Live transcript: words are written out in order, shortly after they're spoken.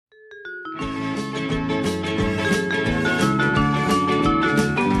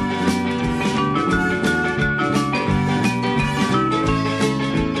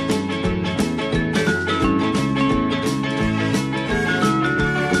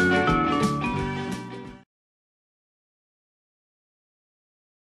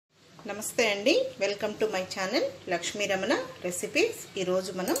నమస్తే అండి, welcome to my channel Lakshmi Ramana recipes.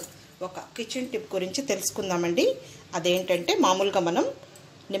 ఈరోజు మనం ఒక కిచెన్ టిప్ గురించి తెలుసుకుందామండి. అదేంటంటే మామూలుగా మనం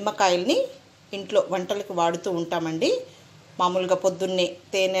నిమ్మకాయల్ని ఇంట్లో వంటలకు వాడుతూ ఉంటామండి. మామూలుగా పొద్దున్నే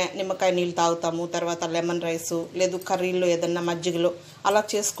తేనె నిమ్మకాయ నీళ్ళు తాగుతాము, తర్వాత లెమన్ రైసు లేదు కర్రీలో ఏదన్నా మజ్జిగలో అలా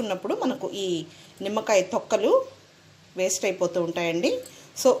చేసుకున్నప్పుడు మనకు ఈ నిమ్మకాయ తొక్కలు వేస్ట్ అయిపోతూ ఉంటాయండి.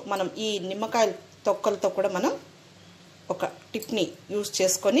 సో మనం ఈ నిమ్మకాయ తొక్కలతో కూడా మనం ఒక టిప్ని యూజ్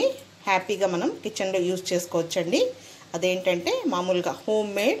చేసుకొని హ్యాపీగా మనం కిచెన్లో యూజ్ చేసుకోవచ్చండి. అదేంటంటే మామూలుగా home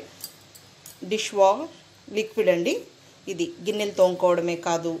made dish wash liquid అండి. ఇది గిన్నెలు తోముకోవడమే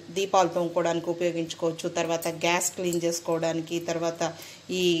కాదు, దీపాలు తోముకోవడానికి ఉపయోగించుకోవచ్చు, తర్వాత గ్యాస్ క్లీన్ చేసుకోవడానికి, తర్వాత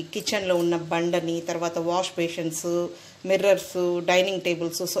ఈ కిచెన్లో ఉన్న బండని, తర్వాత wash basins, mirrors, dining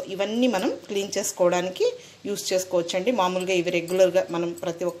tables, so ఇవన్నీ మనం క్లీన్ చేసుకోవడానికి యూజ్ చేసుకోవచ్చండి. మామూలుగా ఇవి రెగ్యులర్గా మనం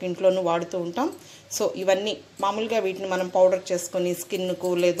ప్రతి ఒక్క ఇంట్లోనూ వాడుతూ ఉంటాం. సో ఇవన్నీ మామూలుగా వీటిని మనం పౌడర్ చేసుకొని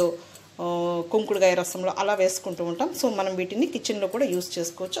స్కిన్కు లేదో కుంకుడుకాయ రసంలో అలా వేసుకుంటూ ఉంటాం. సో మనం వీటిని కిచెన్లో కూడా యూజ్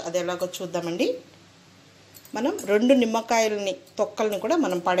చేసుకోవచ్చు. అది ఎలాగో చూద్దామండి. మనం 2 నిమ్మకాయలని తొక్కల్ని కూడా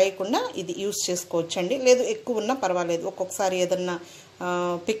మనం పడేయకుండా ఇది యూజ్ చేసుకోవచ్చండి. లేదు ఎక్కువ ఉన్నా పర్వాలేదు. ఒక్కొక్కసారి ఏదన్నా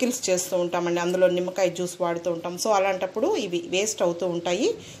పికిల్స్ చేస్తూ ఉంటామండి, అందులో నిమ్మకాయ జ్యూస్ వాడుతూ ఉంటాం. సో అలాంటప్పుడు ఇవి వేస్ట్ అవుతూ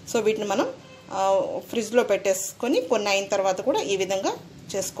ఉంటాయి. సో వీటిని మనం ఫ్రిడ్జ్లో పెట్టేసుకొని కొన్ని అయిన తర్వాత కూడా ఈ విధంగా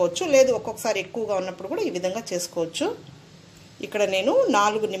చేసుకోవచ్చు. లేదు ఒక్కొక్కసారి ఎక్కువగా ఉన్నప్పుడు కూడా ఈ విధంగా చేసుకోవచ్చు. ఇక్కడ నేను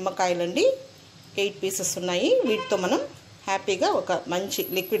 4 నిమ్మకాయలండి, 8 పీసెస్ ఉన్నాయి. వీటితో మనం హ్యాపీగా ఒక మంచి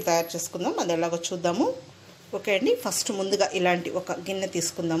లిక్విడ్ తయారు చేసుకుందాం. అది ఎలాగో చూద్దాము. ఓకే అండి, ఫస్ట్ ముందుగా ఇలాంటి ఒక గిన్నె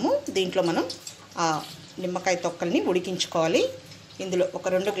తీసుకుందాము. దీంట్లో మనం ఆ నిమ్మకాయ తొక్కల్ని ఉడికించుకోవాలి. ఇందులో ఒక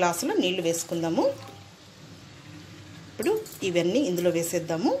 2 గ్లాసులు నీళ్లు వేసుకుందాము. ఇప్పుడు ఇవన్నీ ఇందులో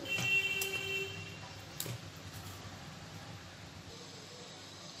వేసేద్దాము.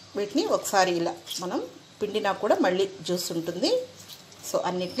 వీటిని ఒకసారి ఇలా మనం పిండినా కూడా మళ్ళీ జ్యూస్ ఉంటుంది. సో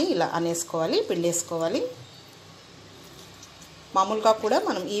అన్నిటినీ ఇలా అనేసుకోవాలి, పిండేసుకోవాలి. మామూలుగా కూడా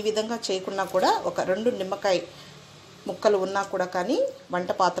మనం ఈ విధంగా చేయకున్నా కూడా ఒక 2 నిమ్మకాయ ముక్కలు ఉన్నా కూడా కానీ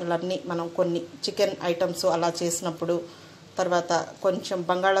వంట పాత్రలన్నీ మనం కొన్ని చికెన్ ఐటమ్స్ అలా చేసినప్పుడు, తర్వాత కొంచెం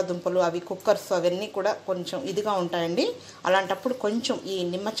బంగాళాదుంపలు అవి కుక్కర్స్ అవన్నీ కూడా కొంచెం ఇదిగా ఉంటాయండి. అలాంటప్పుడు కొంచెం ఈ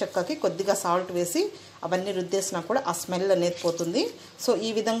నిమ్మ చెక్కకి కొద్దిగా సాల్ట్ వేసి అవన్నీ రుద్దేసినా కూడా ఆ స్మెల్ అనేది పోతుంది. సో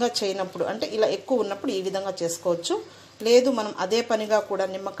ఈ విధంగా చేయనప్పుడు అంటే ఇలా ఎక్కువ ఉన్నప్పుడు ఈ విధంగా చేసుకోవచ్చు. లేదు మనం అదే పనిగా కూడా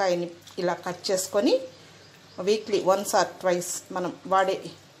నిమ్మకాయని ఇలా కట్ చేసుకొని వీక్లీ వన్స్ ఆర్ ట్వైస్ మనం వాడే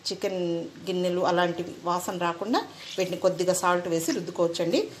చికెన్ గిన్నెలు అలాంటివి వాసన రాకుండా వీటిని కొద్దిగా సాల్ట్ వేసి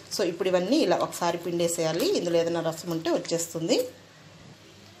రుద్దుకోవచ్చండి. సో ఇప్పుడు ఇవన్నీ ఇలా ఒకసారి పిండేసేయాలి. ఇందులో ఏదైనా రసం ఉంటే వచ్చేస్తుంది.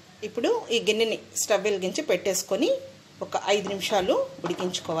 ఇప్పుడు ఈ గిన్నెని స్టవ్ వెలిగించి పెట్టేసుకొని ఒక 5 నిమిషాలు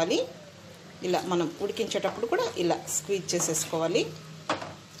ఉడికించుకోవాలి. ఇలా మనం ఉడికించేటప్పుడు కూడా ఇలా స్క్వీజ్ చేసేసుకోవాలి.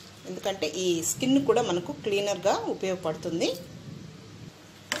 ఎందుకంటే ఈ స్కిన్ కూడా మనకు క్లీనర్గా ఉపయోగపడుతుంది.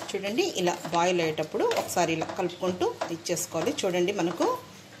 చూడండి, ఇలా బాయిల్ అయ్యేటప్పుడు ఒకసారి ఇలా కలుపుకుంటూ ఇచ్చేసుకోవాలి. చూడండి, మనకు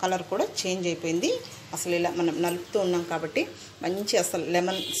కలర్ కూడా చేంజ్ అయిపోయింది. అసలు ఇలా మనం నలుపుతూ ఉన్నాం కాబట్టి మంచి అసలు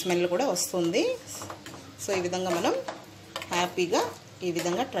లెమన్ స్మెల్ కూడా వస్తుంది. సో ఈ విధంగా మనం హ్యాపీగా ఈ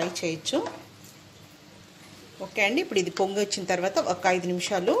విధంగా ట్రై చేయొచ్చు. ఓకే అండి, ఇప్పుడు ఇది పొంగి వచ్చిన తర్వాత ఒక 5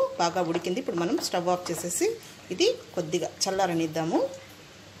 నిమిషాలు బాగా ఉడికింది. ఇప్పుడు మనం స్టవ్ ఆఫ్ చేసేసి ఇది కొద్దిగా చల్లారనిద్దాము.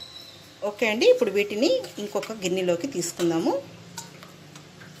 ఓకే అండి, ఇప్పుడు వీటిని ఇంకొక గిన్నెలోకి తీసుకుందాము.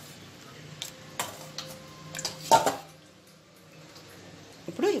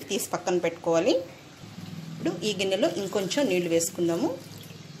 ఇప్పుడు ఇవి తీసి పక్కన పెట్టుకోవాలి. ఇప్పుడు ఈ గిన్నెలో ఇంకొంచెం నీళ్లు వేసుకుందాము.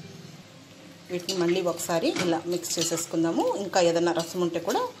 వీటిని మళ్ళీ ఒకసారి ఇలా మిక్స్ చేసేసుకుందాము. ఇంకా ఏదైనా రసం ఉంటే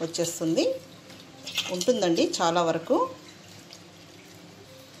కూడా వచ్చేస్తుంది, ఉంటుందండి చాలా వరకు.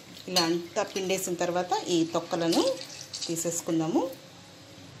 ఇలా అంతా పిండేసిన తర్వాత ఈ తొక్కలను తీసేసుకుందాము.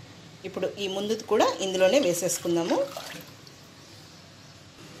 ఇప్పుడు ఈ ముందుది కూడా ఇందులోనే వేసేసుకుందాము.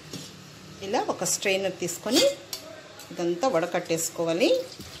 ఇలా ఒక స్ట్రైనర్ తీసుకొని ఇదంతా వడకట్టేసుకోవాలి.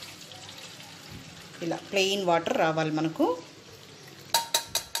 ఇలా ప్లెయిన్ వాటర్ రావాలి మనకు.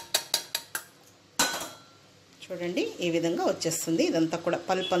 చూడండి, ఈ విధంగా వచ్చేస్తుంది. ఇదంతా కూడా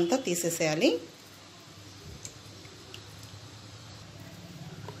పల్ప్ అంతా తీసేసేయాలి.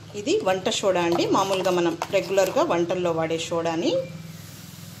 ఇది వంట సోడా అండి, మామూలుగా మనం రెగ్యులర్గా వంటల్లో వాడే సోడాని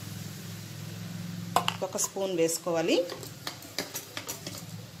 1 స్పూన్ వేసుకోవాలి.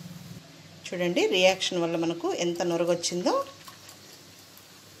 చూడండి, రియాక్షన్ వల్ల మనకు ఎంత నొరగొచ్చిందో.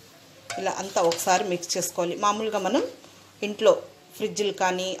 ఇలా అంతా ఒకసారి మిక్స్ చేసుకోవాలి. మామూలుగా మనం ఇంట్లో ఫ్రిడ్జ్లు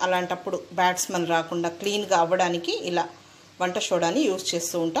కానీ అలాంటప్పుడు బ్యాడ్ స్మెల్ రాకుండా క్లీన్గా అవ్వడానికి ఇలా వంట సోడాని యూజ్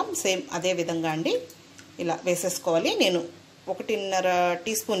చేస్తూ ఉంటాం. సేమ్ అదే విధంగా అండి ఇలా వేసేసుకోవాలి. నేను 1.5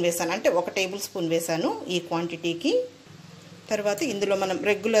 టీ స్పూన్ వేసాను, అంటే 1 టేబుల్ స్పూన్ వేసాను ఈ క్వాంటిటీకి. తర్వాత ఇందులో మనం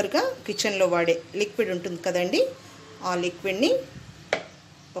రెగ్యులర్గా కిచెన్లో వాడే లిక్విడ్ ఉంటుంది కదండి, ఆ లిక్విడ్ని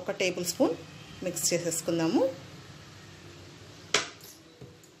 1 టేబుల్ స్పూన్ మిక్స్ చేసేసుకుందాము.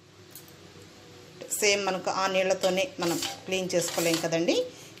 సేమ్ మనకు ఆ నీళ్ళతోనే మనం క్లీన్ చేసుకోలేం కదండి.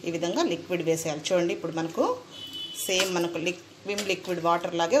 ఈ విధంగా లిక్విడ్ వేసేయాలి. చూడండి ఇప్పుడు మనకు సేమ్ మనకు విమ్ లిక్విడ్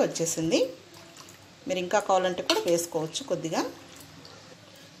వాటర్ లాగే వచ్చేసింది. మీరు ఇంకా కావాలంటే కూడా వేసుకోవచ్చు కొద్దిగా.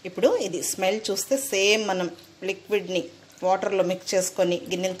 ఇప్పుడు ఇది స్మెల్ చూస్తే సేమ్ మనం లిక్విడ్ని వాటర్లో మిక్స్ చేసుకొని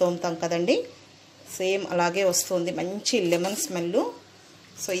గిన్నెలు తోముతాం కదండి, సేమ్ అలాగే వస్తుంది. మంచి లెమన్ స్మెల్.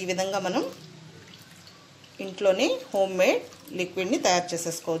 సో ఈ విధంగా మనం ఇంట్లోనే హోమ్ మేడ్ లిక్విడ్ని తయారు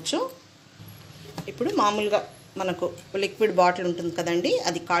చేసేసుకోవచ్చు. ఇప్పుడు మామూలుగా మనకు లిక్విడ్ బాటిల్ ఉంటుంది కదండి,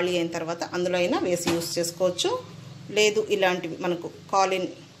 అది ఖాళీ అయిన తర్వాత అందులో అయినా వేసి యూస్ చేసుకోవచ్చు. లేదు ఇలాంటివి మనకు కాలిన్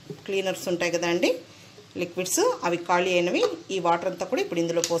క్లీనర్స్ ఉంటాయి కదండి లిక్విడ్స్, అవి ఖాళీ అయినవి ఈ వాటర్ అంతా కూడా ఇప్పుడు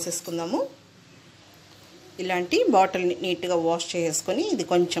ఇందులో పోసేసుకుందాము. ఇలాంటి బాటిల్ని నీట్గా వాష్ చేసుకొని ఇది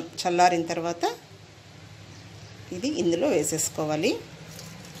కొంచెం చల్లారిన తర్వాత ఇది ఇందులో వేసేసుకోవాలి.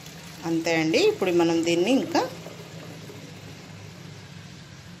 అంతే అండి. ఇప్పుడు మనం దీన్ని ఇంకా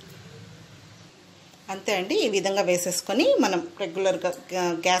అంతే అండి. ఈ విధంగా వేసేసుకొని మనం రెగ్యులర్గా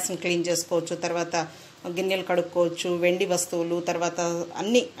గ్యాస్ని క్లీన్ చేసుకోవచ్చు. తర్వాత గిన్నెలు కడుక్కోవచ్చు, వెండి వస్తువులు, తర్వాత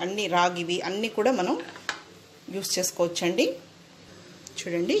అన్ని రాగివి అన్నీ కూడా మనం యూస్ చేసుకోవచ్చండి.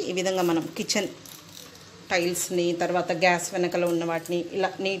 చూడండి ఈ విధంగా మనం కిచెన్ టైల్స్ని, తర్వాత గ్యాస్ వెనకలో ఉన్న వాటిని ఇలా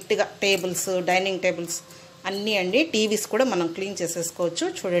నీట్గా టేబుల్స్, డైనింగ్ టేబుల్స్ అన్నీ అండి, టీవీస్ కూడా మనం క్లీన్ చేసేసుకోవచ్చు.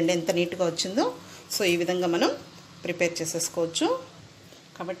 చూడండి ఎంత నీట్గా వచ్చిందో. సో ఈ విధంగా మనం ప్రిపేర్ చేసేసుకోవచ్చు.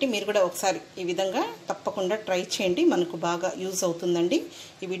 కాబట్టి మీరు కూడా ఒకసారి ఈ విధంగా తప్పకుండా ట్రై చేయండి, మనకు బాగా యూజ్ అవుతుందండి.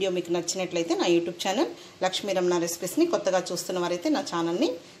 ఈ వీడియో మీకు నచ్చినట్లయితే నా యూట్యూబ్ ఛానల్ లక్ష్మీ రమణ రెసిపీస్ని కొత్తగా చూస్తున్న వారైతే నా ఛానల్ని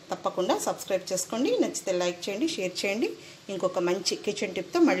తప్పకుండా సబ్స్క్రైబ్ చేసుకోండి. నచ్చితే లైక్ చేయండి, షేర్ చేయండి. ఇంకొక మంచి కిచెన్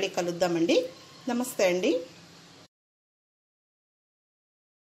టిప్తో మళ్ళీ కలుద్దామండి. నమస్తే అండి.